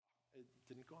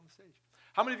didn't go on the stage.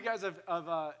 How many of you guys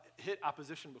have hit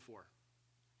opposition before?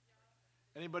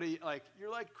 Anybody, like,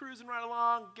 you're like cruising right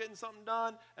along, getting something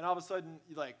done, and all of a sudden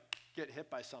you like get hit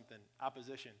by something,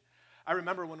 opposition. I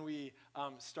remember when we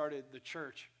started the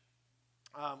church,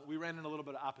 we ran into a little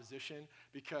bit of opposition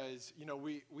because, you know,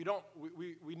 we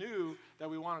knew that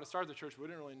we wanted to start the church, but we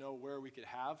didn't really know where we could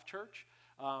have church.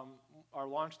 Our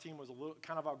launch team was a little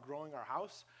kind of outgrowing our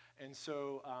house, and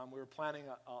so we were planning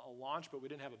a launch, but we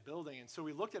didn't have a building. And so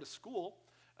we looked at a school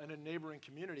in a neighboring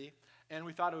community, and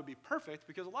we thought it would be perfect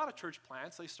because a lot of church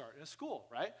plants, they start in a school,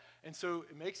 right? And so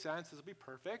it makes sense, this will be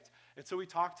perfect. And so we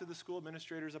talked to the school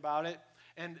administrators about it,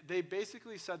 and they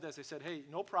basically said this. They said, hey,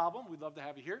 no problem, we'd love to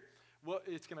have you here. What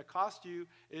it's going to cost you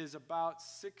is about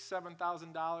 $6,000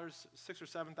 or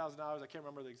 $7,000, I can't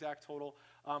remember the exact total,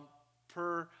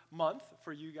 per month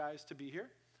for you guys to be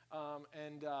here.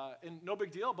 And no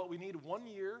big deal, but we need 1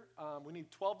 year, we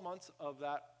need 12 months of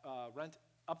that rent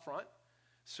up front.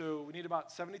 So we need about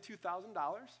 $72,000.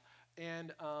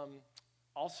 And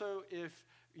also, if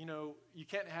you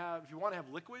want to have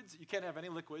liquids, you can't have any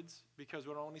liquids because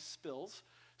we don't want any spills.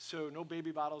 So no baby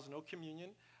bottles, no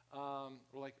communion.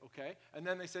 We're like, okay. And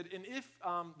then they said, and if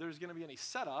there's going to be any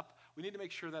setup, we need to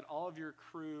make sure that all of your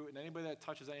crew and anybody that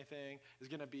touches anything is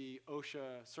going to be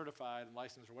OSHA certified and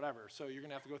licensed or whatever. So you're going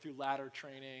to have to go through ladder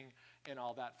training and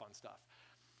all that fun stuff.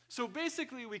 So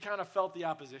basically, we kind of felt the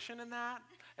opposition in that,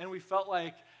 and we felt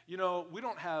like, you know, we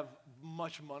don't have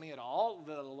much money at all,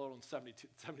 let alone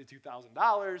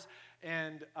 $72,000,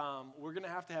 and we're going to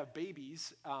have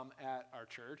babies at our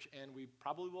church, and we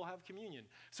probably will have communion.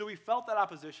 So we felt that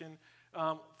opposition,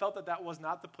 felt that that was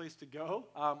not the place to go,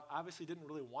 obviously didn't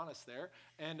really want us there,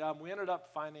 and we ended up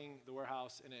finding the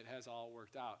warehouse, and it has all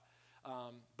worked out.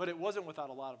 But it wasn't without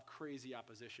a lot of crazy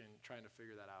opposition trying to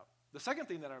figure that out. The second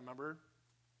thing that I remember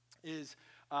is,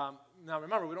 now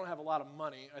remember, we don't have a lot of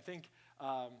money. I think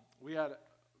we had,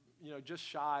 you know, just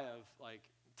shy of like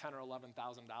 $10,000 or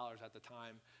 $11,000 at the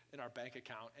time in our bank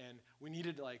account, and we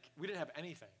needed we didn't have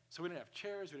anything. So we didn't have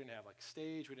chairs, we didn't have like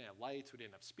stage, we didn't have lights, we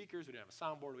didn't have speakers, we didn't have a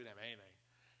soundboard, we didn't have anything.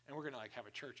 And we're gonna have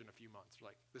a church in a few months. We're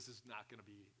like, this is not gonna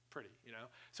be pretty, you know?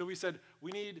 So we said,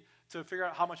 we need to figure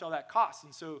out how much all that costs.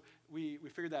 And so we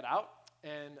figured that out,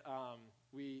 and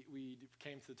we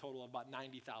came to the total of about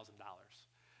 $90,000.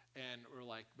 And we're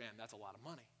like, man, that's a lot of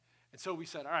money. And so we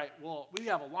said, all right, well, we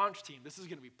have a launch team. This is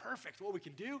going to be perfect. What we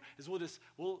can do is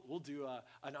we'll do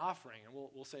an offering, and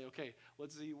we'll say, okay,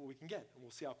 let's see what we can get, and we'll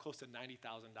see how close to $90,000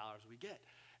 we get.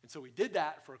 And so we did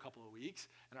that for a couple of weeks,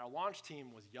 and our launch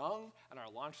team was young, and our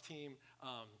launch team,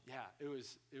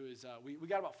 we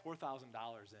got about $4,000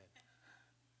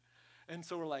 in. And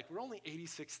so we're like, we're only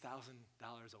 $86,000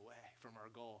 away from our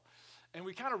goal. And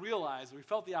we kind of realized, we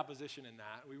felt the opposition in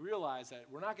that. We realized that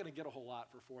we're not going to get a whole lot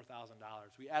for $4,000.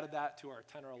 We added that to our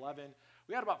 10 or 11.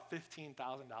 We had about $15,000 in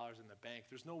the bank.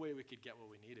 There's no way we could get what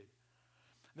we needed.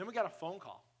 And then we got a phone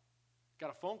call. Got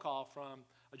a phone call from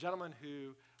a gentleman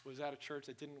who was at a church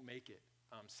that didn't make it,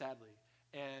 sadly.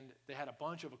 And they had a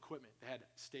bunch of equipment. They had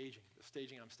staging, the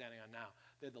staging I'm standing on now.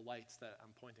 They had the lights that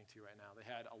I'm pointing to right now. They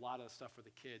had a lot of stuff for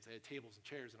the kids. They had tables and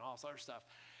chairs and all this other stuff.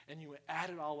 And you add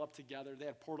it all up together. They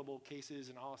had portable cases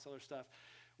and all this other stuff.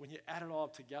 When you add it all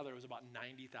up together, it was about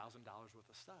 $90,000 worth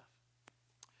of stuff.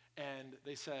 And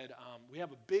they said, we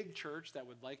have a big church that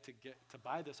would like to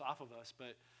buy this off of us,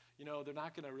 but you know, they're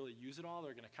not going to really use it all.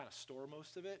 They're going to kind of store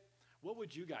most of it. What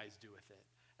would you guys do with it?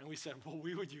 And we said, well,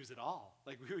 we would use it all.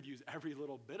 Like, we would use every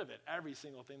little bit of it, every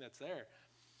single thing that's there.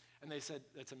 And they said,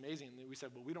 that's amazing. And we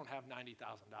said, well, we don't have $90,000.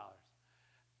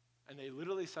 And they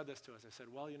literally said this to us. They said,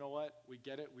 well, you know what? We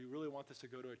get it. We really want this to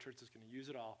go to a church that's going to use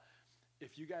it all.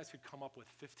 If you guys could come up with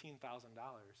 $15,000,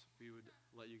 we would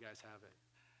let you guys have it.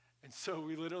 And so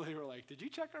we literally were like, did you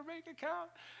check our bank account?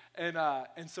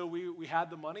 And so we had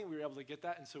the money. We were able to get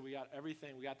that. And so we got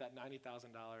everything. We got that $90,000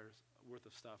 worth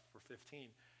of stuff for 15.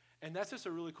 And that's just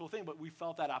a really cool thing. But we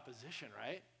felt that opposition,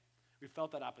 right? We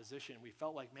felt that opposition. We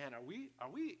felt like, man, are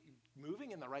we moving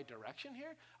in the right direction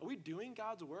here? Are we doing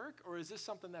God's work, or is this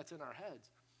something that's in our heads?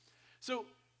 So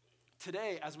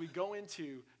today, as we go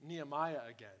into Nehemiah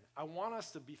again, I want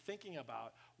us to be thinking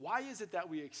about, why is it that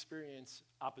we experience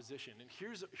opposition? And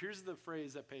here's the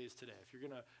phrase that pays today. If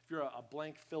you're a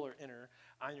blank filler inner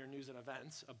on your news and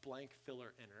events, a blank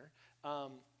filler inner.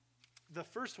 The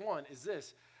first one is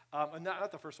this, and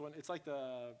not the first one. It's like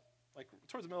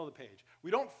towards the middle of the page.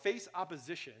 We don't face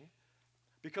opposition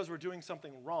because we're doing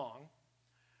something wrong.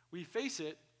 We face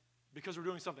it because we're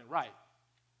doing something right.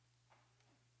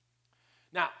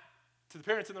 Now, to the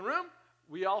parents in the room,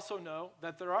 we also know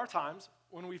that there are times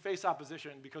when we face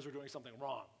opposition because we're doing something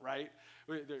wrong, right?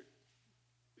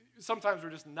 sometimes we're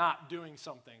just not doing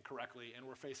something correctly and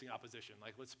we're facing opposition.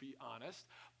 Like, let's be honest.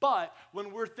 But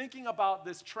when we're thinking about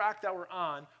this track that we're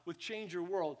on with Change Your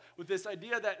World, with this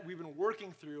idea that we've been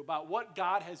working through about what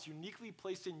God has uniquely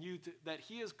placed in you, that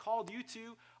he has called you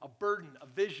to, a burden, a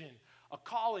vision, a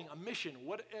calling, a mission,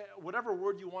 whatever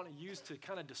word you want to use to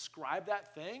kind of describe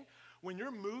that thing, when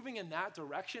you're moving in that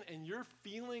direction and you're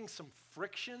feeling some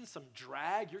friction, some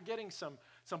drag, you're getting some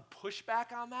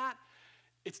pushback on that,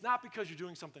 it's not because you're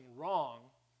doing something wrong,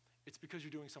 it's because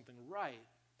you're doing something right.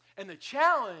 And the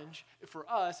challenge for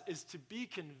us is to be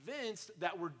convinced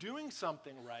that we're doing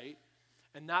something right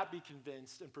and not be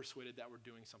convinced and persuaded that we're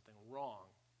doing something wrong.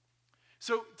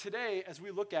 So today, as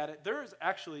we look at it, there is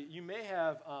actually, you may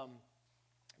have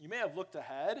looked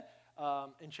ahead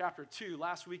in chapter 2.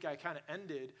 Last week I kind of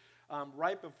ended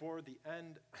right before the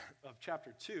end of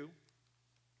chapter 2.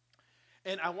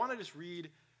 And I want to just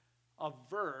read a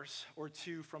verse or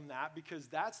two from that, because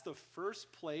that's the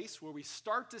first place where we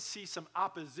start to see some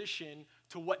opposition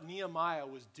to what Nehemiah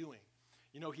was doing.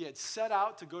 You know, he had set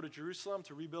out to go to Jerusalem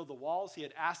to rebuild the walls. He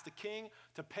had asked the king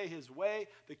to pay his way.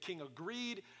 The king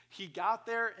agreed. He got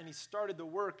there and he started the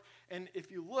work. And if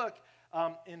you look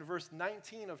in verse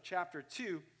 19 of chapter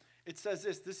 2, it says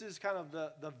this. This is kind of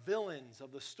the villains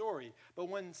of the story. But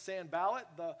when Sanballat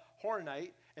the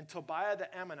Horonite and Tobiah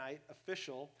the Ammonite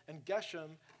official and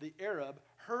Geshem the Arab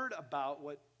heard about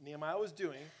what Nehemiah was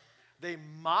doing, they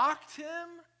mocked him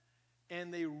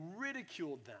and they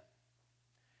ridiculed them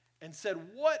and said,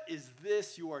 "What is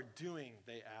this you are doing?"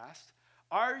 they asked.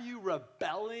 "Are you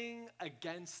rebelling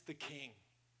against the king?"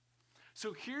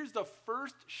 So here's the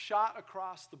first shot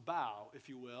across the bow, if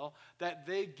you will, that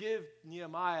they give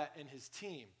Nehemiah and his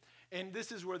team. And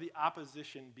this is where the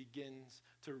opposition begins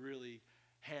to really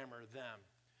hammer them.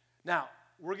 Now,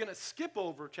 we're going to skip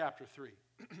over chapter 3.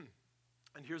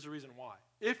 And here's the reason why.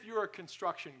 If you're a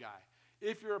construction guy,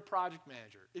 if you're a project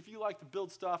manager, if you like to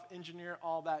build stuff, engineer,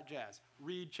 all that jazz,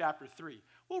 read chapter 3.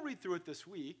 We'll read through it this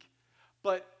week,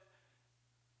 but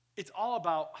it's all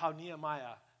about how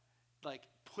Nehemiah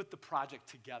put the project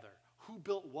together. Who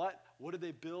built what? What did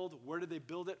they build? Where did they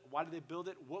build it? Why did they build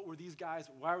it? What were these guys?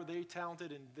 Why were they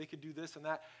talented and they could do this and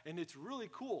that? And it's really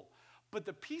cool. But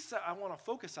the piece that I want to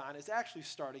focus on is actually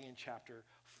starting in chapter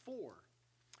 4.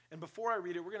 And before I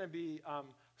read it, we're going to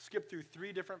skip through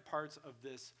 3 different parts of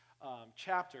this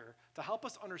chapter to help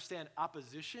us understand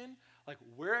opposition, like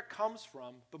where it comes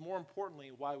from, but more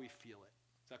importantly, why we feel it.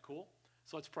 Is that cool?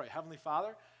 So let's pray. Heavenly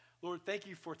Father, Lord, thank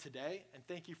you for today, and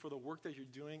thank you for the work that you're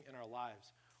doing in our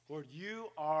lives. Lord,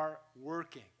 you are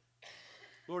working.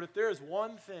 Lord, if there is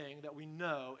one thing that we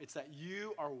know, it's that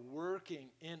you are working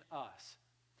in us.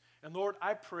 And Lord,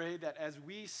 I pray that as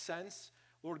we sense,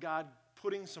 Lord God,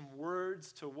 putting some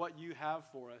words to what you have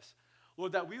for us,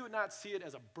 Lord, that we would not see it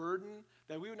as a burden,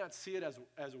 that we would not see it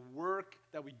as work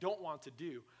that we don't want to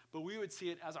do, but we would see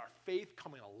it as our faith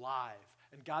coming alive.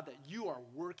 And God, that you are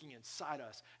working inside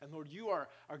us. And Lord, you are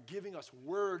giving us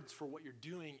words for what you're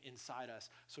doing inside us.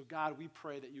 So God, we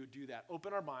pray that you would do that.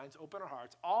 Open our minds, open our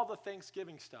hearts, all the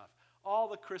Thanksgiving stuff, all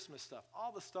the Christmas stuff,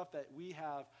 all the stuff that we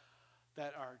have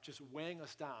that are just weighing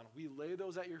us down. We lay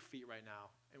those at your feet right now.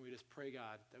 And we just pray,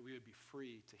 God, that we would be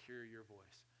free to hear your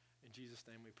voice. In Jesus'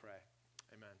 name we pray.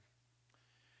 Amen.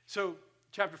 So,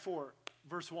 chapter 4,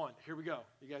 verse 1. Here we go.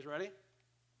 You guys ready?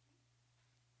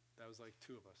 That was like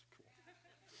 2 of us. Cool.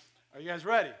 Are you guys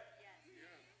ready? Yes.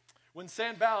 When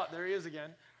Sanballat, there he is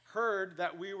again, heard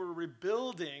that we were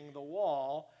rebuilding the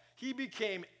wall, he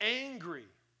became angry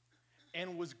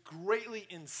and was greatly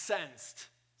incensed.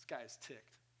 This guy is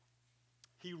ticked.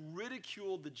 He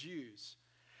ridiculed the Jews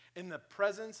in the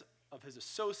presence of his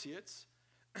associates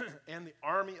and the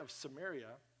army of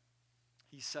Samaria.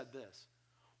 He said this,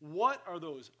 "What are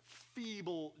those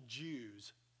feeble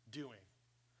Jews doing?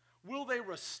 Will they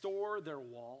restore their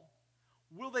wall?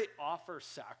 Will they offer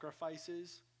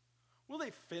sacrifices? Will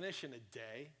they finish in a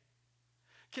day?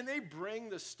 Can they bring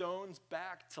the stones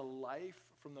back to life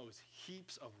from those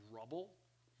heaps of rubble,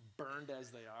 burned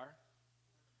as they are?"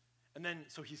 And then,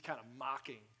 so he's kind of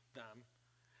mocking them.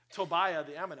 Tobiah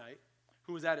the Ammonite,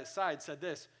 who was at his side, said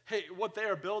this, "Hey, what they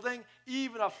are building,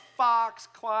 even a fox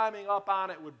climbing up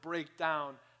on it would break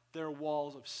down their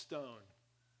walls of stone."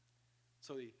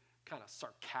 So he kind of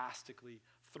sarcastically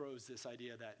throws this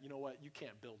idea that, you know what, you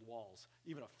can't build walls.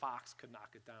 Even a fox could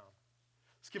knock it down.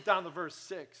 Skip down to verse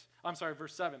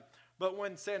 7. But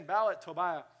when Sanballat,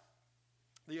 Tobiah,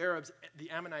 the Arabs,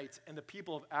 the Ammonites, and the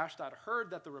people of Ashdod heard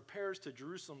that the repairs to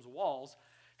Jerusalem's walls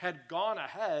had gone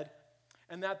ahead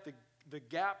and that the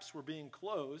gaps were being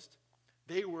closed,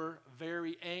 they were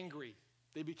very angry.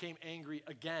 They became angry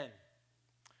again.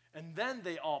 And then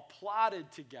they all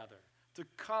plotted together to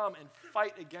come and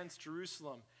fight against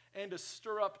Jerusalem and to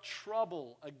stir up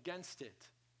trouble against it.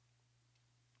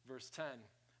 Verse 10,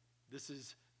 this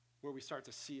is where we start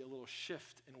to see a little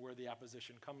shift in where the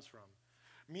opposition comes from.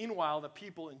 Meanwhile, the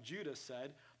people in Judah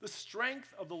said, "The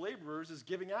strength of the laborers is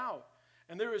giving out,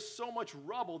 and there is so much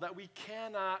rubble that we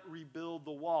cannot rebuild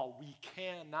the wall." We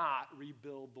cannot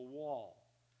rebuild the wall.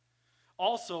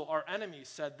 Also, our enemies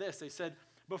said this. They said,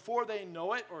 "Before they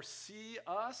know it or see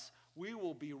us, we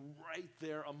will be right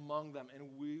there among them,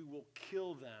 and we will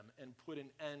kill them and put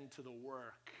an end to the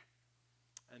work."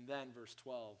 And then, verse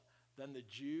 12, then the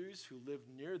Jews who lived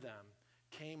near them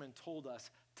came and told us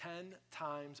 10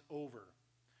 times over,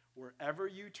 "Wherever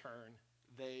you turn,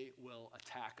 they will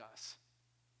attack us."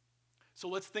 So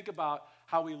let's think about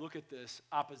how we look at this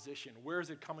opposition. Where is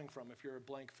it coming from if you're a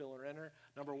blank filler-inner?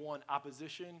 Number one,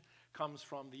 opposition comes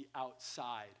from the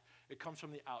outside. It comes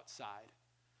from the outside.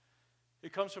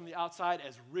 It comes from the outside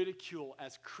as ridicule,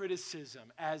 as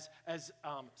criticism, as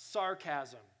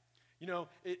sarcasm. You know,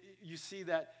 you see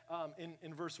that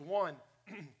in verse 1,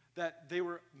 that they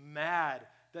were mad,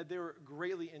 that they were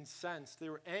greatly incensed, they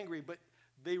were angry, but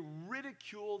they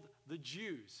ridiculed the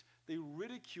Jews. They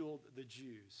ridiculed the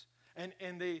Jews.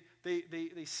 And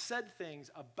they said things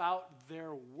about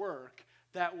their work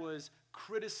that was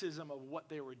criticism of what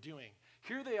they were doing.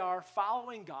 Here they are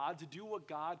following God to do what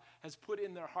God has put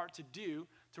in their heart to do,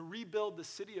 to rebuild the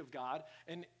city of God,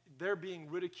 and they're being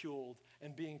ridiculed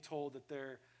and being told that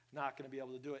they're not going to be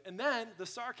able to do it. And then the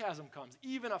sarcasm comes.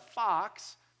 Even a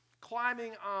fox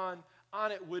climbing on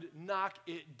it would knock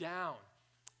it down.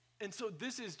 And so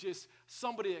this is just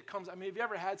somebody that comes, I mean, have you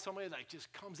ever had somebody that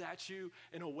just comes at you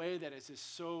in a way that is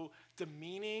just so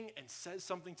demeaning and says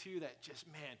something to you that just,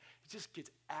 man, it just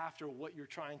gets after what you're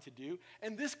trying to do?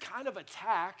 And this kind of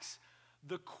attacks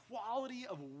the quality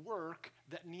of work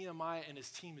that Nehemiah and his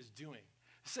team is doing.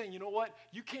 Saying, you know what?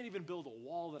 You can't even build a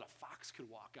wall that a fox could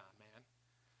walk on, man.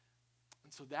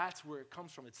 And so that's where it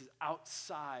comes from. It's this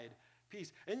outside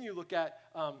piece. And you look at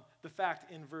the fact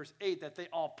in verse 8 that they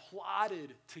all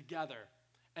plotted together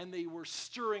and they were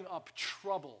stirring up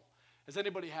trouble. Has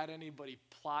anybody had anybody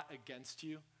plot against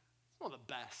you? It's one of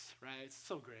the best, right? It's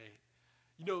so great.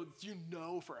 You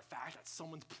know for a fact that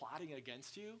someone's plotting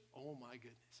against you? Oh my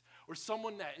goodness. Or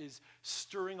someone that is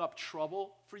stirring up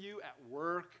trouble for you at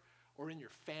work or in your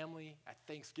family at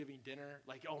Thanksgiving dinner.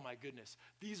 Like, oh my goodness,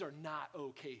 these are not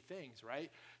okay things, right?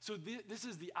 So this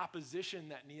is the opposition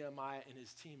that Nehemiah and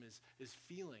his team is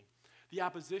feeling. The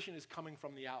opposition is coming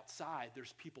from the outside.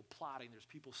 There's people plotting. There's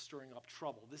people stirring up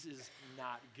trouble. This is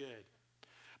not good.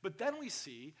 But then we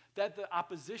see that the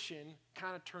opposition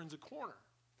kind of turns a corner.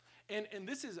 And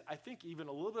this is, I think, even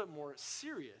a little bit more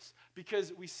serious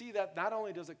because we see that not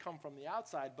only does it come from the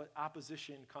outside, but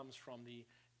opposition comes from the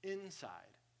inside.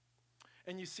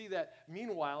 And you see that,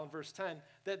 meanwhile, in verse 10,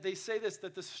 that they say this,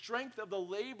 that the strength of the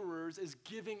laborers is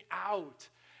giving out.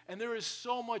 And there is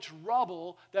so much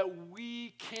rubble that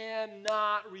we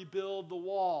cannot rebuild the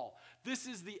wall. This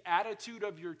is the attitude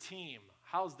of your team.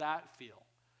 How's that feel?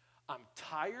 I'm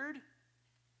tired,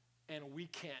 and we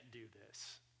can't do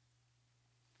this.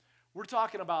 We're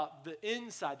talking about the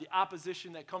inside, the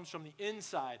opposition that comes from the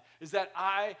inside, is that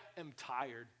I am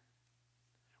tired.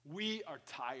 We are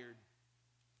tired.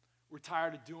 We're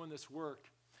tired of doing this work.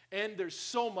 And there's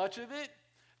so much of it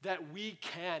that we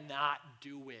cannot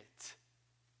do it.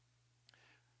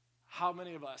 How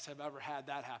many of us have ever had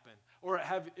that happen? Or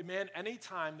any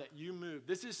time that you move,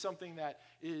 this is something that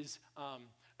is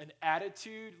an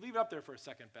attitude. Leave it up there for a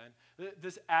second, Ben.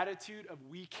 This attitude of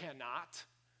we cannot.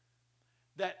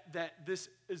 That this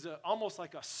is almost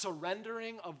like a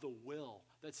surrendering of the will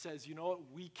that says, you know what,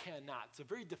 we cannot. It's a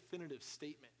very definitive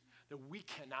statement that we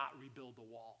cannot rebuild the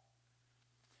wall.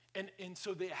 And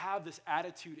so they have this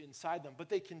attitude inside them, but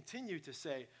they continue to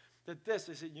say that they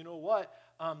said, you know what,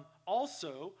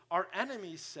 also our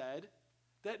enemies said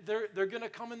that they're going to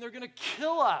come and they're going to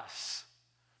kill us.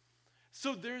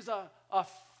 So there's a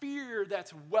fear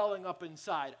that's welling up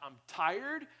inside. I'm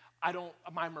tired.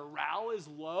 My morale is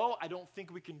low. I don't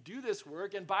think we can do this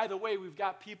work. And by the way, we've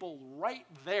got people right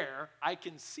there. I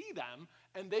can see them,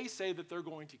 and they say that they're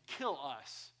going to kill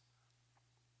us.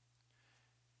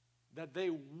 That they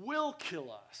will kill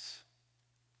us.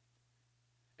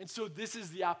 And so this is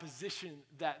the opposition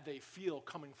that they feel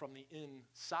coming from the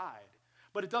inside.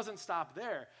 But it doesn't stop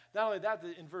there. Not only that,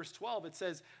 in verse 12, it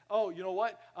says, oh, you know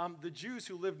what? The Jews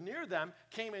who lived near them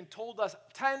came and told us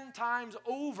 10 times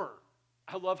over.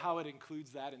 I love how it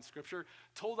includes that in Scripture.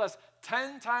 Told us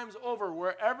 10 times over,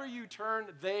 wherever you turn,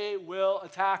 they will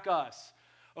attack us.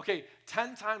 Okay,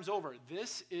 10 times over.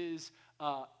 This is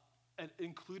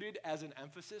included as an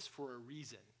emphasis for a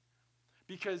reason.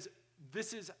 Because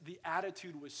the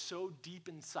attitude was so deep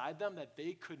inside them that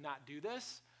they could not do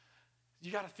this.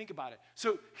 You got to think about it.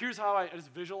 So here's how I just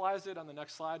visualized it on the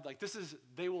next slide. Like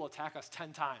they will attack us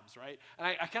 10 times, right? And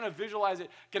I kind of visualize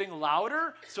it getting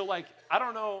louder. So like, I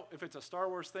don't know if it's a Star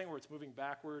Wars thing where it's moving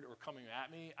backward or coming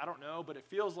at me. I don't know, but it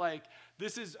feels like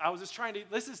this is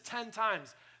 10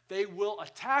 times. They will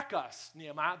attack us,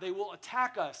 Nehemiah. They will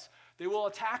attack us. They will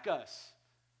attack us.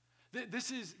 This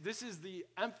is the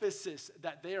emphasis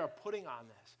that they are putting on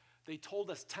this. They told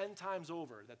us 10 times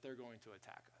over that they're going to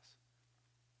attack us.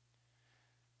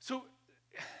 So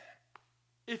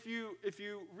if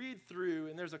you read through,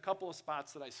 and there's a couple of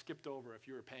spots that I skipped over if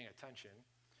you were paying attention,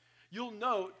 you'll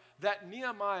note that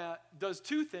Nehemiah does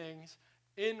two things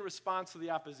in response to the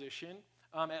opposition,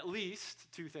 at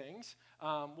least two things.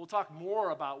 We'll talk more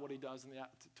about what he does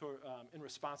in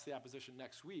response to the opposition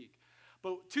next week.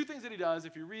 But two things that he does,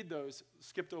 if you read those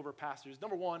skipped over passages,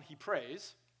 number one, he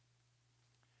prays.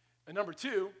 And number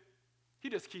two,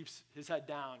 he just keeps his head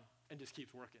down and just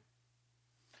keeps working.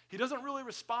 He doesn't really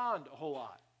respond a whole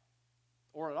lot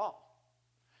or at all.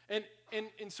 And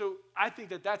so I think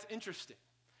that that's interesting.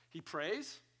 He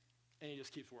prays and he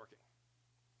just keeps working.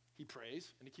 He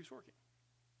prays and he keeps working.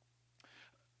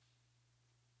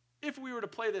 If we were to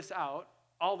play this out,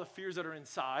 all the fears that are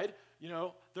inside,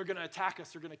 they're going to attack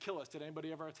us, they're going to kill us. Did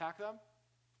anybody ever attack them?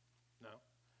 No.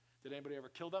 Did anybody ever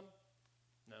kill them?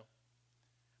 No.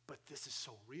 But this is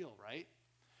so real, right?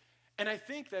 And I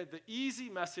think that the easy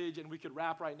message, and we could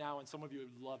wrap right now, and some of you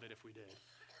would love it if we did,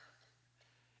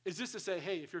 is just to say,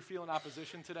 hey, if you're feeling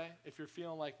opposition today, if you're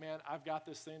feeling like, man, I've got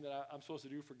this thing that I'm supposed to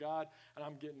do for God, and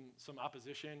I'm getting some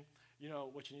opposition,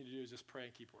 what you need to do is just pray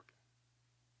and keep working.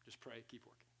 Just pray, keep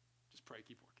working. Just pray,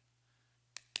 keep working.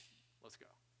 Let's go.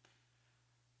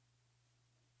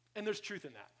 And there's truth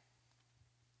in that.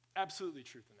 Absolutely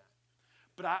truth in that.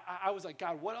 But I was like,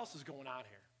 God, what else is going on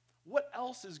here? What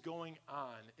else is going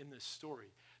on in this story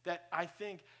that I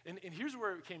think, and here's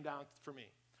where it came down for me.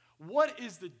 What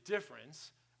is the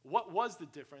difference, what was the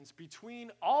difference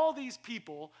between all these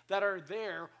people that are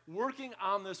there working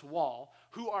on this wall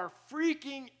who are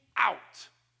freaking out?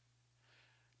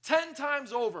 10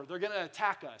 times over, they're going to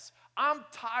attack us. I'm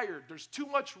tired. There's too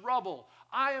much rubble.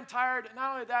 I am tired.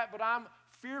 Not only that, but I'm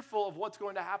fearful of what's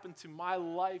going to happen to my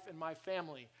life and my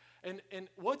family. And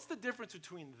what's the difference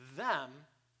between them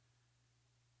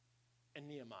and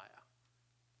Nehemiah?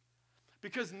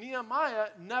 Because Nehemiah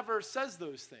never says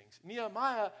those things.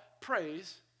 Nehemiah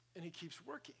prays and he keeps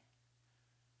working.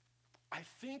 I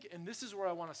think, and this is where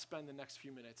I want to spend the next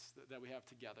few minutes that we have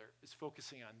together, is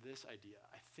focusing on this idea.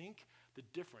 I think the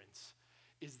difference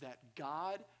is that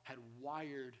God had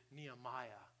wired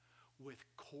Nehemiah with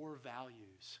core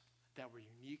values that were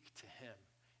unique to him,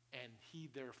 and he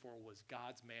therefore was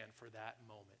God's man for that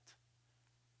moment.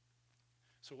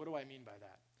 So what do I mean by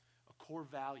that? A core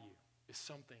value is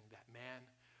something that, man,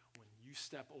 when you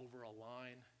step over a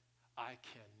line, I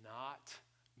cannot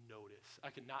notice. I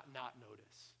cannot not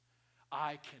notice.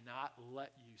 I cannot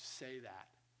let you say that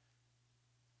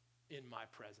in my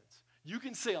presence. You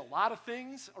can say a lot of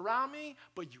things around me,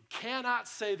 but you cannot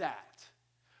say that.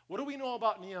 What do we know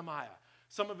about Nehemiah?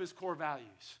 Some of his core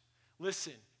values.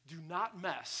 Listen, do not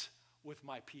mess with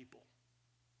my people.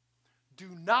 Do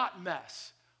not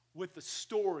mess with the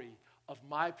story of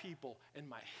my people and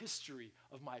my history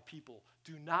of my people.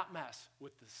 Do not mess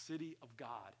with the city of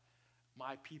God,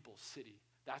 my people's city.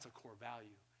 That's a core value.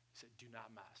 He said, do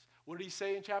not mess. What did he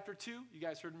say in chapter 2? You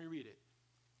guys heard me read it.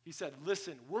 He said,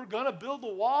 listen, we're going to build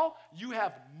the wall. You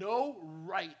have no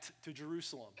right to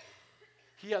Jerusalem.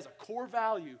 He has a core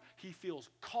value. He feels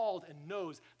called and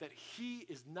knows that he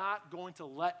is not going to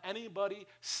let anybody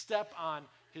step on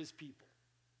his people.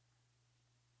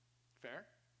 Fair?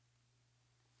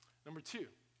 Number 2,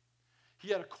 he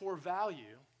had a core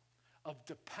value of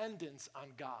dependence on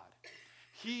God.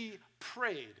 He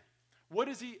prayed. What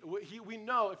is we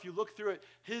know if you look through it,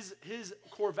 his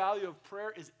core value of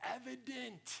prayer is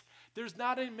evident. There's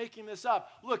not any making this up.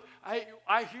 Look,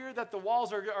 I hear that the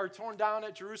walls are torn down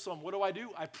at Jerusalem. What do?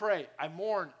 I pray, I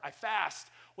mourn, I fast.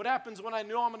 What happens when I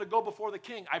know I'm going to go before the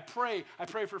king? I pray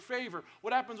for favor.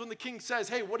 What happens when the king says,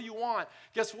 hey, what do you want?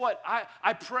 Guess what?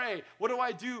 I pray. What do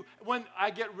I do when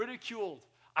I get ridiculed?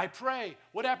 I pray.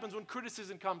 What happens when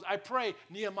criticism comes? I pray.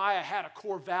 Nehemiah had a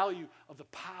core value of the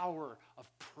power of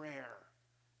prayer.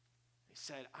 He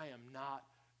said, I am not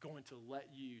going to let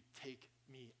you take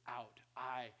me out.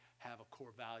 I have a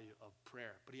core value of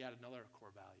prayer. But he had another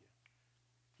core value.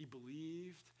 He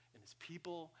believed in his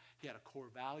people. He had a core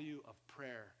value of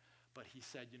prayer. But he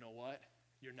said, you know what?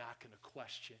 You're not going to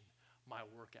question my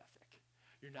work ethic.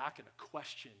 You're not going to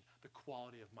question the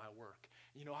quality of my work.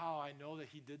 You know how I know that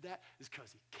he did that? Is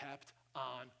because he kept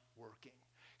on working.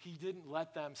 He didn't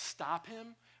let them stop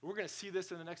him. We're going to see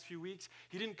this in the next few weeks.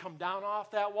 He didn't come down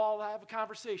off that wall to have a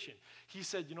conversation. He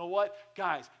said, you know what?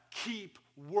 Guys, keep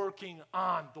working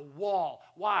on the wall.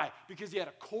 Why? Because he had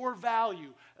a core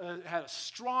value, had a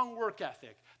strong work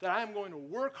ethic, that I am going to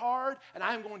work hard and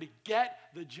I am going to get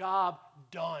the job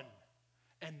done.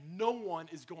 And no one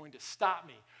is going to stop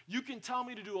me. You can tell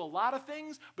me to do a lot of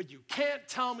things, but you can't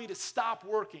tell me to stop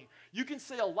working. You can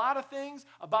say a lot of things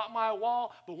about my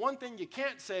wall, but one thing you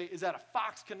can't say is that a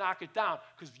fox can knock it down,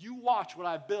 because you watch what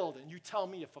I build and you tell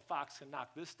me if a fox can knock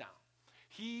this down.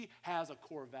 He has a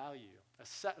core value, a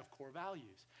set of core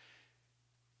values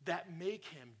that make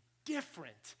him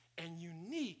different and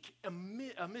unique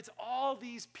amidst all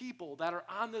these people that are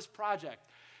on this project.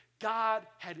 God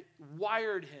had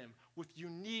wired him with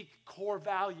unique core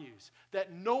values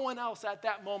that no one else at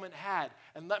that moment had.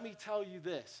 And let me tell you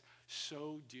this,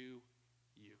 so do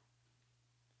you.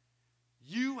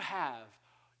 You have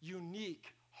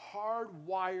unique,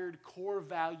 hardwired core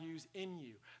values in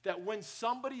you that when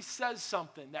somebody says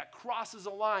something that crosses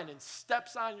a line and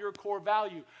steps on your core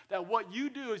value, that what you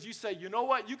do is you say, you know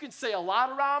what, you can say a lot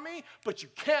around me, but you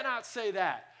cannot say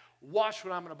that. Watch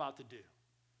what I'm about to do.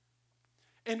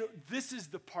 And this is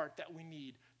the part that we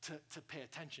need to pay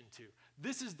attention to.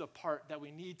 This is the part that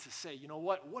we need to say, you know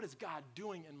what is God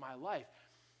doing in my life?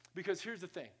 Because here's the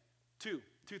thing, two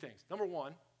things. Number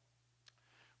one,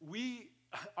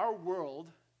 our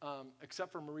world,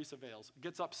 except for Marisa Vales,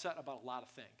 gets upset about a lot of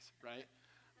things, right?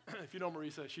 If you know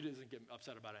Marisa, she doesn't get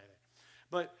upset about anything.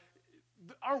 But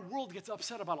our world gets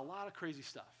upset about a lot of crazy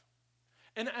stuff.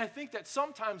 And I think that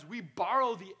sometimes we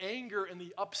borrow the anger and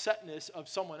the upsetness of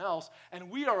someone else, and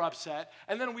we are upset,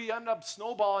 and then we end up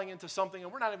snowballing into something,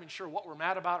 and we're not even sure what we're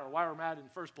mad about or why we're mad in the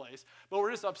first place, but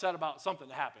we're just upset about something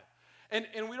that happened.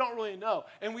 And we don't really know.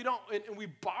 And we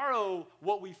borrow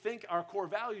what we think are core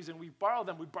values, and we borrow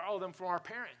them from our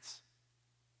parents.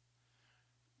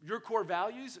 Your core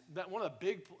values, that one of the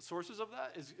big sources of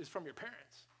that is from your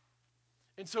parents.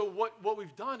 And so what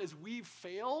we've done is we've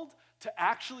failed to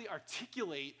actually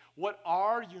articulate what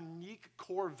our unique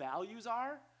core values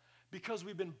are, because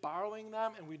we've been borrowing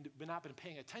them and we've not been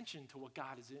paying attention to what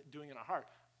God is doing in our heart.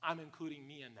 I'm including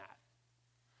me in that.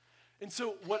 And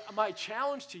so what my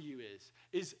challenge to you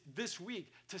is this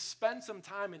week to spend some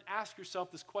time and ask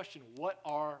yourself this question: what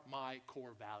are my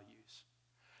core values?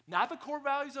 Not the core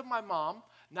values of my mom,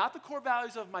 not the core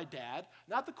values of my dad,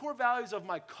 not the core values of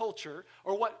my culture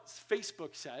or what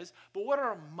Facebook says, but what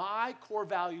are my core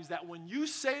values that when you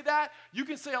say that, you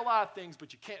can say a lot of things,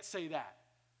 but you can't say that.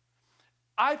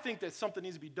 I think that something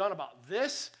needs to be done about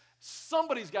this.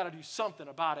 Somebody's got to do something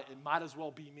about it. It might as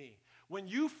well be me. When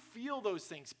you feel those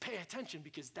things, pay attention,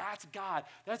 because that's God.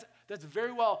 That's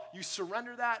very well, you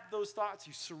surrender those thoughts,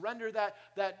 you surrender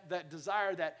that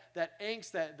desire, that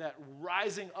angst, that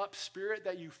rising up spirit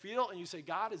that you feel, and you say,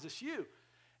 God, is this you?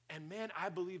 And man, I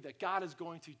believe that God is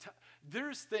going to,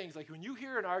 there's things, like when you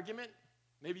hear an argument,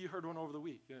 maybe you heard one over the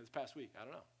week, this past week, I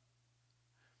don't know.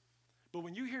 But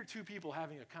when you hear two people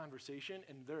having a conversation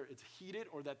and it's heated,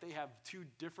 or that they have two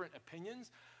different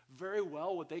opinions, very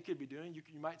well what they could be doing, you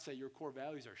might say your core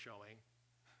values are showing.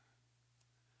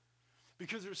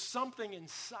 Because there's something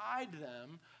inside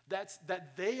them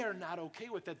that they are not okay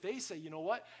with, that they say, you know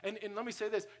what? And let me say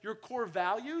this, your core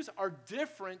values are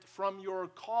different from your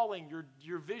calling,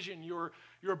 your vision, your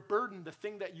burden, the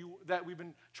thing that we've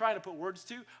been trying to put words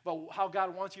to about how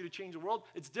God wants you to change the world.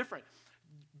 It's different.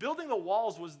 Building the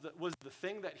walls was the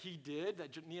thing that he did,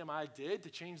 that Nehemiah did to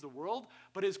change the world,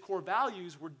 but his core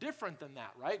values were different than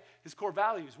that, right? His core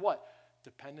values, what?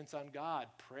 Dependence on God,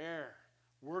 prayer,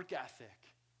 work ethic,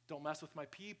 don't mess with my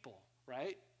people,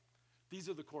 right? These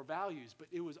are the core values, but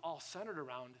it was all centered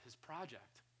around his project.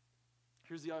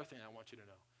 Here's the other thing I want you to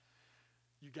know.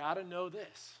 You got to know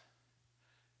this.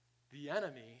 The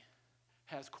enemy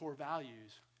has core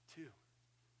values too.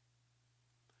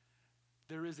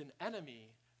 There is an enemy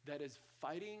that is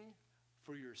fighting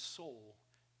for your soul,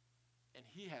 and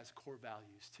he has core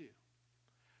values too.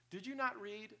 Did you not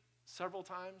read several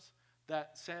times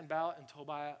that Sanballat and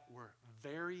Tobiah were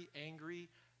very angry,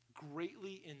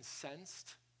 greatly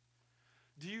incensed?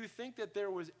 Do you think that there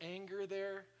was anger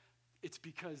there? It's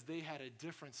because they had a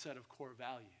different set of core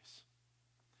values,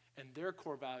 and their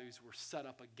core values were set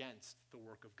up against the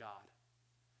work of God.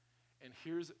 And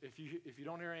here's, if you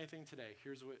don't hear anything today,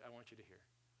 here's what I want you to hear.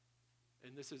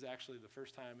 And this is actually the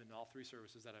first time in all three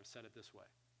services that I've said it this way.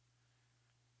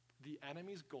 The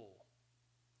enemy's goal,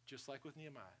 just like with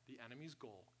Nehemiah, the enemy's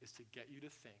goal is to get you to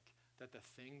think that the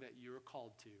thing that you're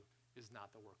called to is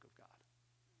not the work of God.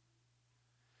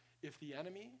 If the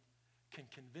enemy can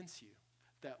convince you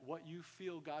that what you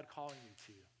feel God calling you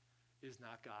to is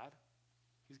not God,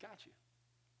 he's got you.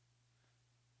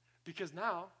 Because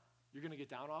now you're going to get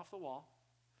down off the wall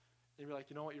and you're like,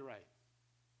 you know what, you're right.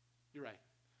 You're right.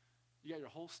 You got your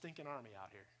whole stinking army out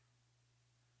here.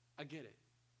 I get it.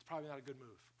 It's probably not a good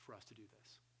move for us to do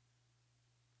this.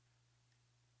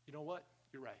 You know what?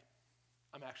 You're right.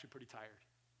 I'm actually pretty tired.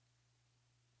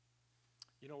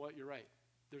 You know what? You're right.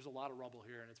 There's a lot of rubble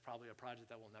here, and it's probably a project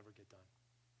that will never get done.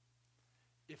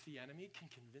 If the enemy can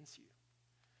convince you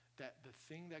that the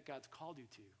thing that God's called you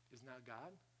to is not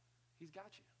God, he's got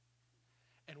you.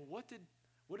 And what did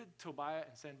Tobiah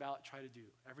and Sanballat try to do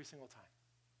every single time?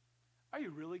 Are you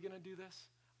really going to do this?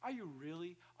 Are you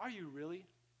really? Are you really?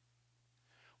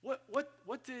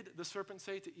 What did the serpent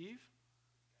say to Eve?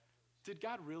 Did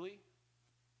God really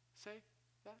say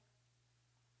that?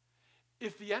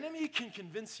 If the enemy can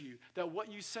convince you that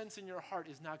what you sense in your heart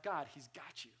is not God, he's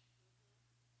got you.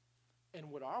 And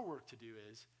what our work to do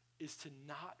is to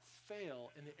not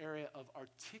fail in the area of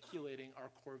articulating our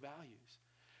core values.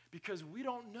 Because we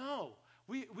don't know.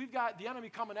 We've got the enemy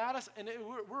coming at us, and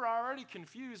we're already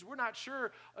confused. We're not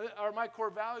sure what my core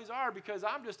values are because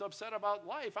I'm just upset about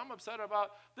life. I'm upset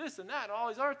about this and that and all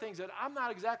these other things that I'm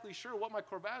not exactly sure what my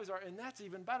core values are, and that's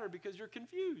even better because you're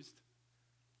confused.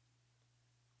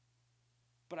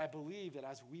 But I believe that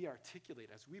as we articulate,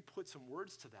 as we put some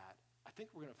words to that, I think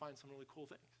we're going to find some really cool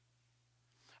things.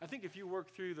 I think if you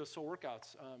work through the soul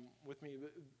workouts with me,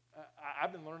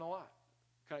 I've been learning a lot.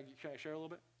 Can I share a little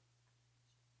bit?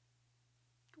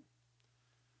 Cool.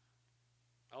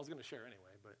 I was going to share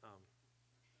anyway, but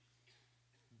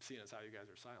seeing as how you guys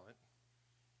are silent,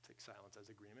 take silence as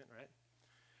agreement, right?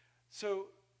 So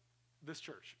this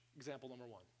church, example number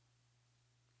one.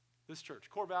 This church,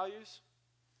 core values,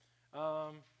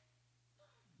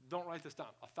 don't write this down.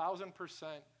 1,000%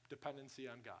 dependency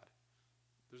on God.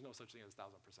 There's no such thing as 1,000%.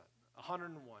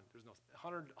 101, there's no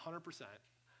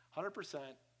 100%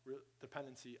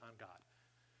 dependency on God.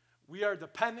 We are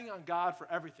depending on God for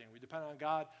everything. We depend on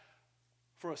God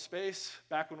for a space.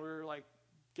 Back when we were like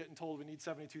getting told we need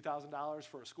 $72,000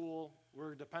 for a school,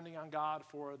 we're depending on God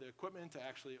for the equipment to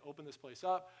actually open this place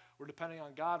up. We're depending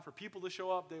on God for people to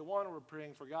show up day one. We're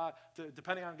praying for God,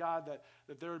 depending on God that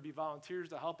there would be volunteers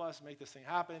to help us make this thing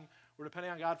happen. We're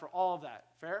depending on God for all of that.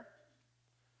 Fair?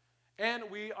 And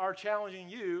we are challenging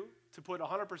you to put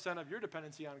 100% of your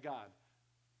dependency on God.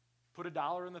 Put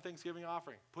 $1 in the Thanksgiving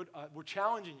offering. We're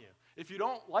challenging you. If you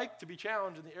don't like to be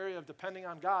challenged in the area of depending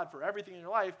on God for everything in your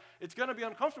life, it's going to be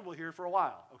uncomfortable here for a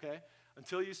while, okay?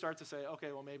 Until you start to say,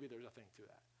 okay, well, maybe there's a thing to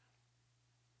that.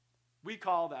 We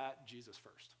call that Jesus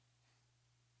first.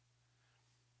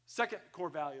 Second core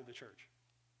value of the church.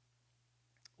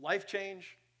 Life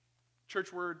change,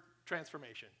 church word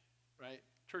transformation, right?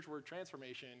 Church word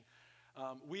transformation.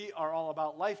 We are all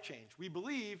about life change. We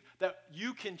believe that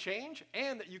you can change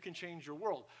and that you can change your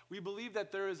world. We believe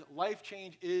that there is life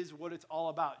change is what it's all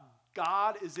about.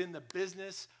 God is in the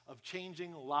business of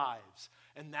changing lives,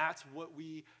 and that's what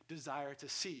we desire to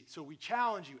see. So we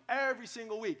challenge you every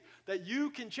single week that you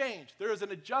can change. There is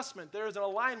an adjustment. There is an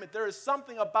alignment. There is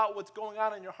something about what's going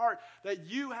on in your heart that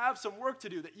you have some work to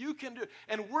do, that you can do.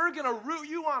 And we're going to root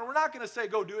you on. We're not going to say,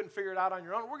 go do it and figure it out on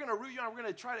your own. We're going to root you on. We're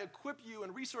going to try to equip you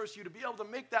and resource you to be able to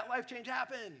make that life change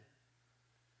happen.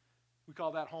 We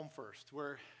call that home first,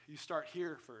 where you start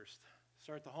here first.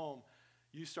 Start the home.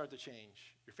 You start to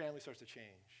change. Your family starts to change.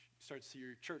 You start to see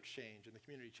your church change and the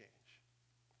community change.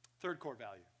 Third core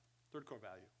value.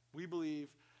 We believe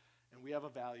and we have a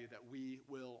value that we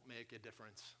will make a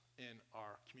difference in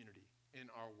our community, in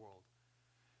our world.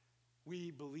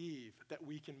 We believe that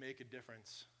we can make a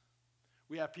difference.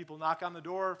 We have people knock on the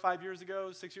door 5 years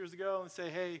ago, 6 years ago, and say,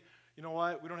 hey, you know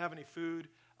what? We don't have any food.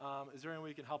 Is there any way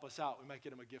you can help us out? We might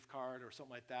get them a gift card or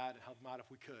something like that and help them out if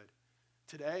we could.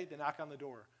 Today, they knock on the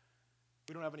door.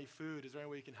 We don't have any food. Is there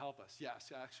any way you can help us?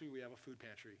 Yes, actually, we have a food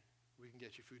pantry. We can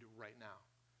get you food right now.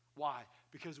 Why?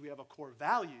 Because we have a core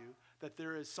value that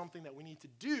there is something that we need to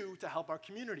do to help our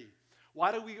community.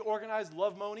 Why do we organize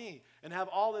Love Moni and have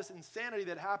all this insanity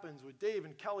that happens with Dave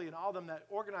and Kelly and all of them that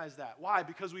organize that? Why?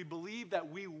 Because we believe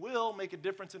that we will make a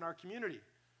difference in our community.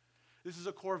 This is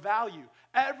a core value.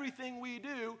 Everything we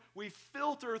do, we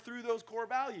filter through those core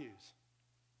values.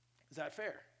 Is that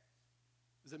fair?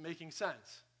 Is it making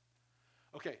sense?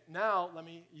 Okay, now let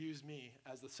me use me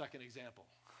as the second example.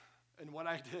 And what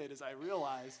I did is I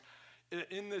realized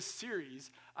in this series,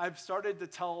 I've started to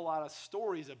tell a lot of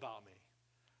stories about me.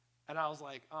 And I was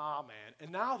like, man.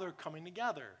 And now they're coming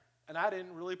together. And I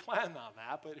didn't really plan on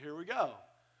that, but here we go.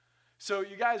 So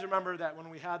you guys remember that when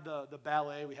we had the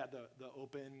ballet, we had the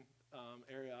open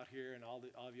area out here, and all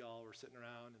of y'all were sitting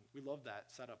around, and we loved that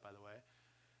setup, by the way.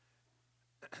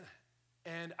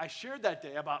 And I shared that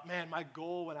day about, man, my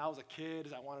goal when I was a kid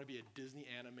is I wanted to be a Disney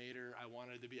animator. I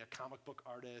wanted to be a comic book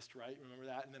artist, right? Remember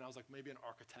that? And then I was like, maybe an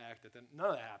architect. And then none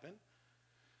of that happened.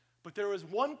 But there was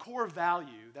one core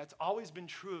value that's always been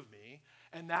true of me,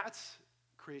 and that's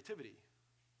creativity.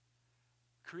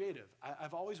 Creative.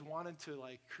 I've always wanted to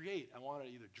create. I wanted to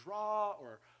either draw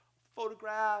or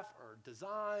photograph or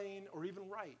design or even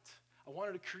write. I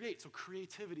wanted to create. So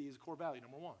creativity is a core value,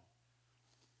 number one.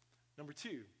 Number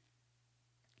two,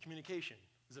 communication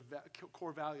is a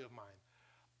core value of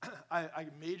mine. I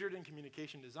majored in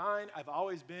communication design. I've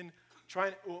always been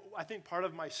I think part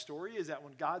of my story is that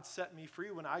when God set me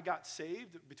free, when I got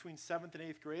saved between 7th and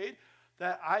 8th grade,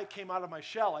 that I came out of my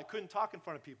shell. I couldn't talk in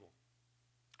front of people.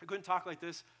 I couldn't talk like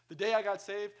this. The day I got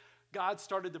saved, God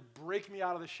started to break me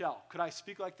out of the shell. Could I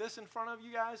speak like this in front of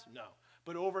you guys? No.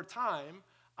 But over time,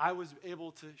 I was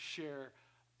able to share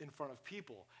in front of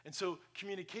people. And so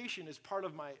communication is part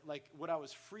of my, what I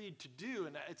was freed to do,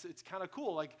 and it's kind of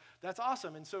cool. That's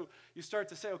awesome. And so you start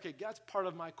to say, okay, that's part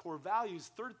of my core values.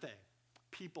 Third thing,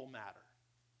 people matter.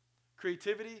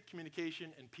 Creativity, communication,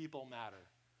 and people matter.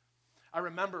 I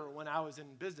remember when I was in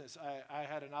business, I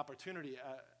had an opportunity.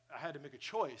 I had to make a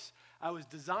choice. I was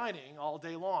designing all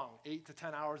day long, 8 to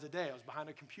 10 hours a day. I was behind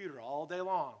a computer all day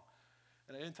long.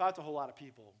 And I didn't talk to a whole lot of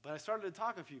people. But I started to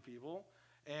talk to a few people.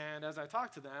 And as I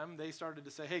talked to them, they started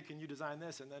to say, hey, can you design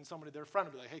this? And then their friend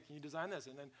would be like, hey, can you design this?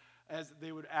 And then as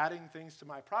they were adding things to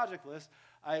my project list,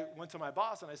 I went to my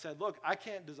boss and I said, look, I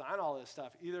can't design all this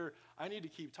stuff. Either I need to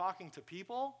keep talking to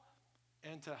people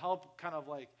and to help kind of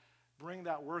bring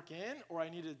that work in, or I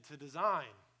needed to design.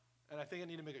 And I think I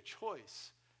need to make a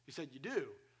choice. He said, you do.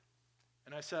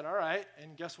 And I said, all right,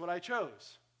 and guess what I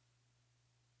chose?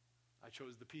 I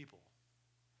chose the people.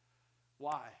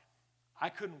 Why? I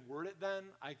couldn't word it then.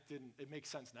 It makes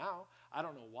sense now. I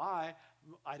don't know why.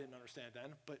 I didn't understand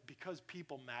then. But because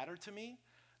people matter to me,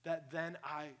 that then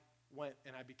I went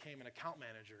and I became an account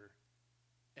manager,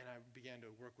 and I began to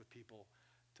work with people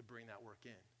to bring that work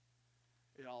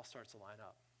in. It all starts to line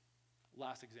up.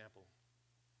 Last example.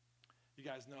 You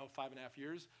guys know 5.5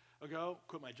 years ago,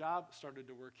 quit my job, started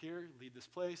to work here, lead this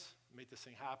place, make this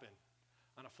thing happen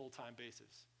on a full-time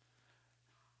basis.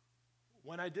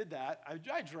 When I did that, I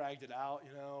dragged it out,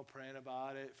 praying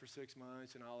about it for 6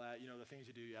 months and all that. The things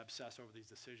you do, you obsess over these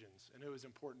decisions. And it was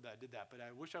important that I did that, but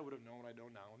I wish I would have known what I know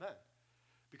now and then,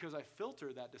 because I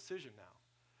filter that decision now.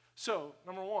 So,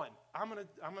 number one, I'm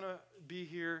gonna be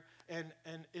here, and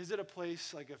is it a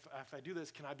place, if I do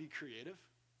this, can I be creative?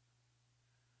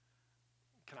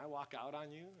 Can I walk out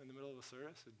on you in the middle of a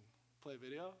service and play a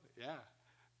video? Yeah.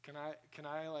 Can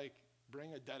I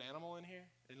bring a dead animal in here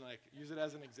and use it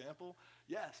as an example?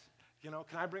 Yes. Can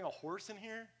I bring a horse in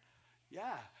here?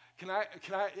 Yeah. Can I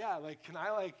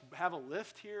have a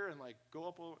lift here and go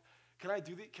up over? Can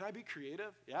I be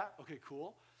creative? Yeah. Okay,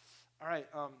 cool. All right.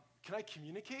 Can I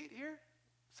communicate here?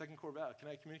 Second core value. Can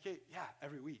I communicate? Yeah,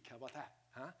 every week. How about that?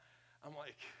 Huh? I'm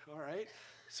all right.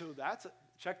 So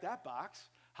check that box.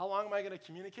 How long am I going to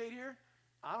communicate here?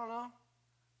 I don't know.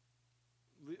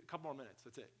 A couple more minutes.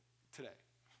 That's it. Today.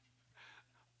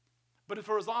 But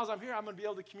for as long as I'm here, I'm going to be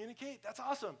able to communicate. That's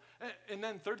awesome. And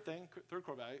then third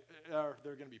core value, are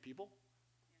there going to be people?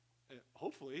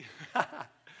 Hopefully.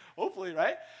 Hopefully,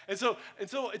 right? And so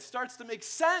it starts to make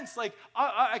sense.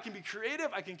 I can be creative,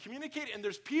 I can communicate, and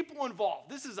there's people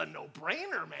involved. This is a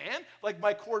no-brainer, man.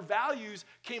 My core values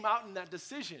came out in that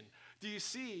decision. Do you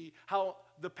see how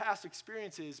the past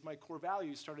experiences, my core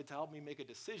values, started to help me make a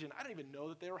decision? I didn't even know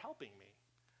that they were helping me,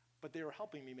 but they were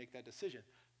helping me make that decision.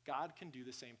 God can do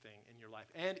the same thing in your life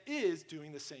and is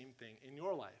doing the same thing in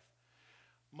your life.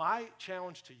 My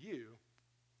challenge to you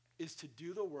is to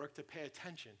do the work to pay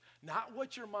attention, not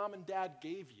what your mom and dad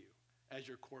gave you as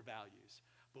your core values,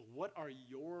 but what are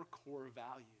your core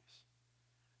values?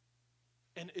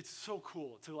 And it's so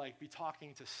cool to be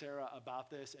talking to Sarah about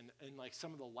this and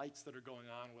some of the lights that are going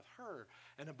on with her,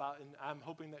 and I'm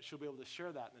hoping that she'll be able to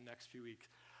share that in the next few weeks,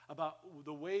 about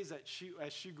the ways that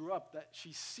as she grew up, that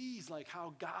she sees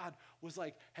how God was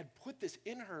had put this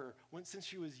in her since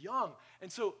she was young. And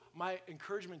so my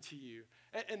encouragement to you,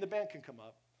 and the band can come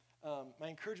up, my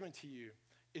encouragement to you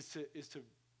is to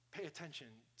pay attention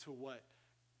to what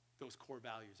those core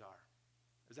values are.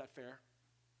 Is that fair?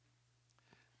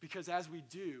 Because as we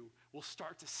do, we'll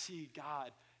start to see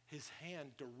God, his hand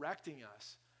directing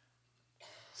us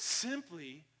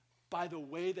simply by the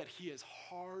way that he has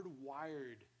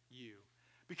hardwired you.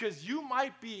 Because you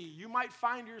might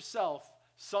find yourself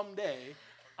someday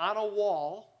on a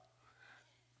wall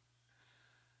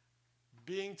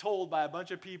being told by a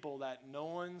bunch of people that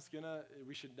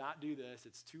we should not do this,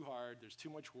 it's too hard, there's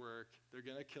too much work, they're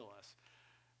going to kill us.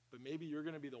 But maybe you're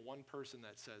going to be the one person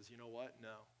that says, you know what,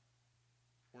 no,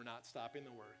 we're not stopping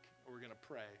the work, we're going to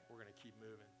pray, we're going to keep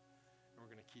moving, and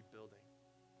we're going to keep building.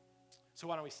 So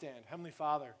why don't we stand? Heavenly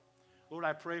Father, Lord,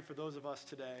 I pray for those of us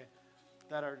today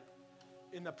that are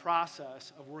in the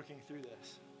process of working through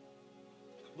this.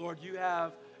 Lord, you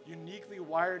have uniquely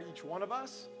wired each one of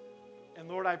us. And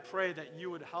Lord, I pray that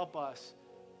you would help us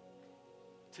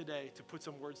today to put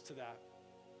some words to that.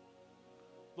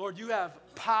 Lord, you have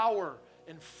power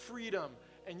and freedom,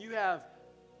 and you have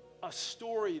a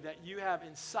story that you have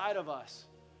inside of us.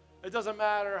 It doesn't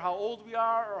matter how old we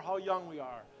are or how young we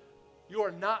are. You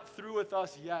are not through with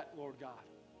us yet, Lord God.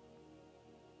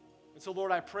 And so,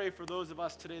 Lord, I pray for those of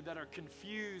us today that are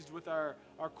confused with our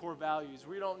core values.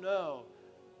 We don't know.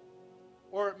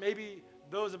 Or maybe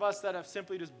those of us that have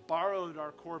simply just borrowed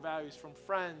our core values from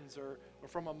friends or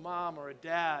from a mom or a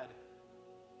dad.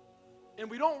 And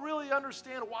we don't really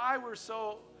understand why we're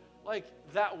so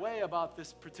that way about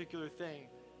this particular thing.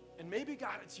 And maybe,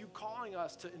 God, it's you calling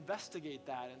us to investigate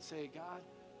that and say, God,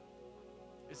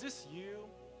 is this you?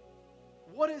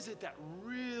 What is it that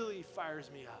really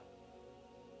fires me up?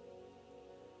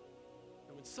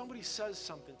 And when somebody says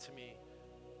something to me,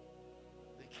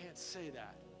 they can't say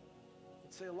that. They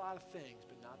can say a lot of things,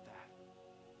 but not that.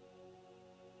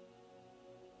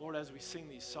 Lord, as we sing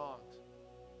these songs,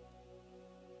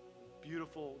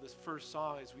 beautiful, this first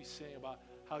song as we sing about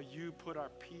how you put our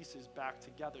pieces back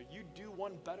together. You do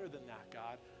one better than that,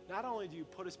 God. Not only do you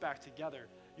put us back together,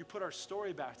 you put our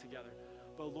story back together,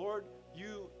 but Lord,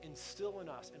 you instill in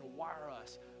us and wire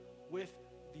us with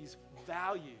these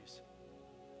values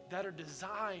that are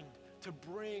designed to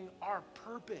bring our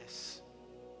purpose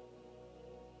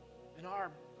and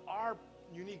our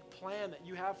unique plan that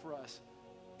you have for us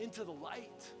into the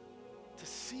light, to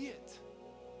see it,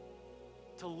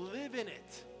 to live in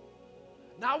it.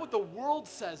 Not what the world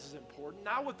says is important,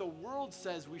 not what the world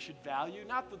says we should value,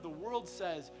 not what the world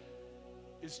says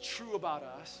is true about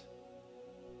us,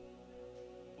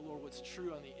 but Lord, what's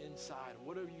true on the inside?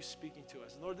 What are you speaking to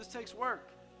us? And Lord, this takes work.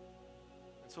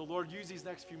 And so, Lord, use these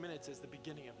next few minutes as the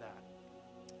beginning of that.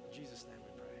 In Jesus' name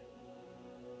we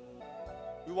pray.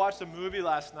 We watched a movie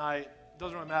last night. It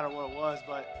doesn't really matter what it was,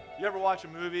 but you ever watch a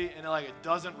movie and it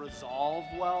doesn't resolve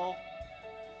well?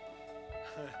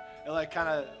 It kind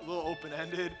of a little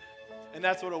open-ended, and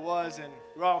that's what it was, and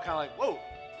we're all kind of like, whoa.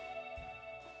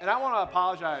 And I want to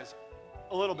apologize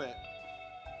a little bit,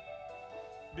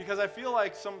 because I feel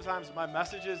like sometimes my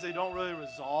messages, they don't really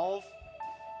resolve,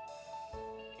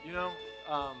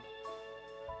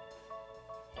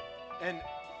 and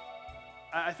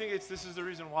I think this is the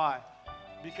reason why,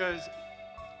 because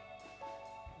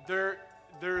there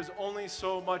is only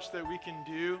so much that we can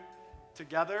do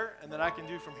together and that I can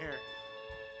do from here.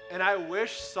 And I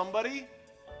wish somebody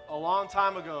a long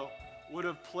time ago would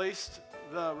have placed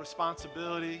the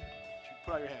responsibility,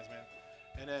 put out your hands, man,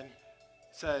 and then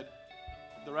said,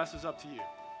 the rest is up to you.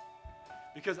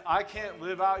 Because I can't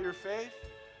live out your faith.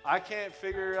 I can't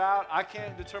figure it out. I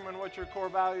can't determine what your core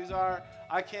values are.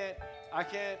 I can't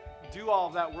do all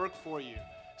of that work for you.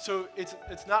 So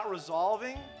it's not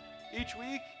resolving each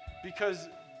week because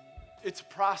it's a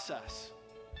process.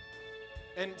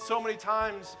 And so many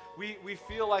times we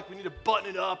feel like we need to button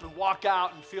it up and walk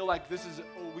out and feel like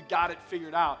we got it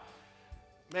figured out.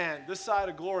 Man, this side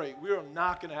of glory, we are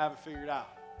not going to have it figured out.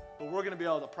 But we're going to be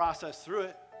able to process through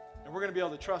it, and we're going to be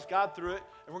able to trust God through it,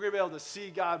 and we're going to be able to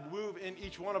see God move in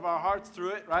each one of our hearts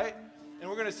through it, right? And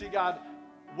we're going to see God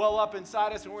well up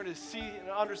inside us, and we're going to see and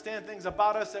understand things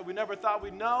about us that we never thought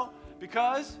we'd know,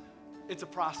 because it's a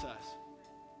process.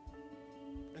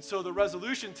 And so the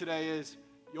resolution today is,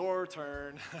 your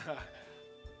turn.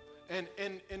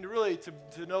 and really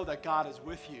to know that God is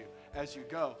with you as you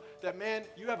go. That, man,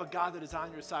 you have a God that is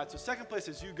on your side. So second place,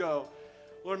 as you go,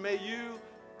 Lord, may you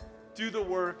do the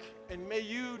work, and may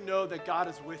you know that God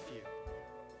is with you.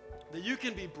 That you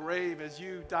can be brave as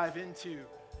you dive into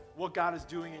what God is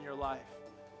doing in your life.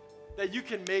 That you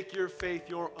can make your faith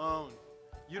your own.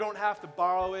 You don't have to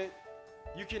borrow it.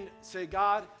 You can say,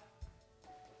 God,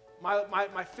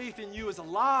 my faith in you is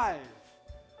alive.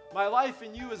 My life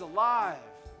in you is alive.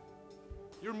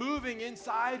 You're moving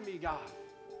inside me, God.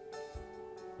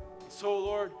 So,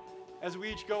 Lord, as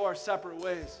we each go our separate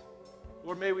ways,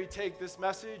 Lord, may we take this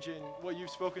message and what you've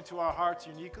spoken to our hearts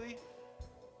uniquely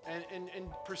and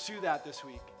pursue that this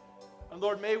week. And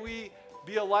Lord, may we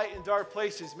be a light in dark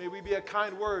places. May we be a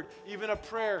kind word, even a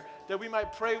prayer that we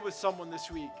might pray with someone this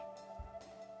week.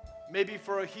 Maybe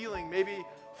for a healing, maybe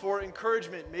for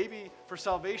encouragement, maybe for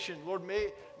salvation. Lord,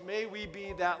 may we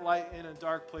be that light in a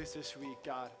dark place this week,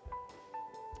 God.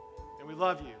 And we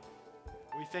love you.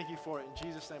 And we thank you for it. In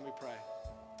Jesus' name we pray.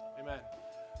 Amen.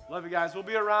 Love you guys. We'll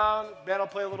be around. Band will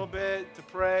play a little bit to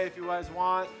pray if you guys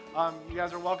want. You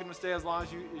guys are welcome to stay as long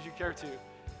as you care to.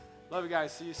 Love you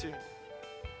guys. See you soon.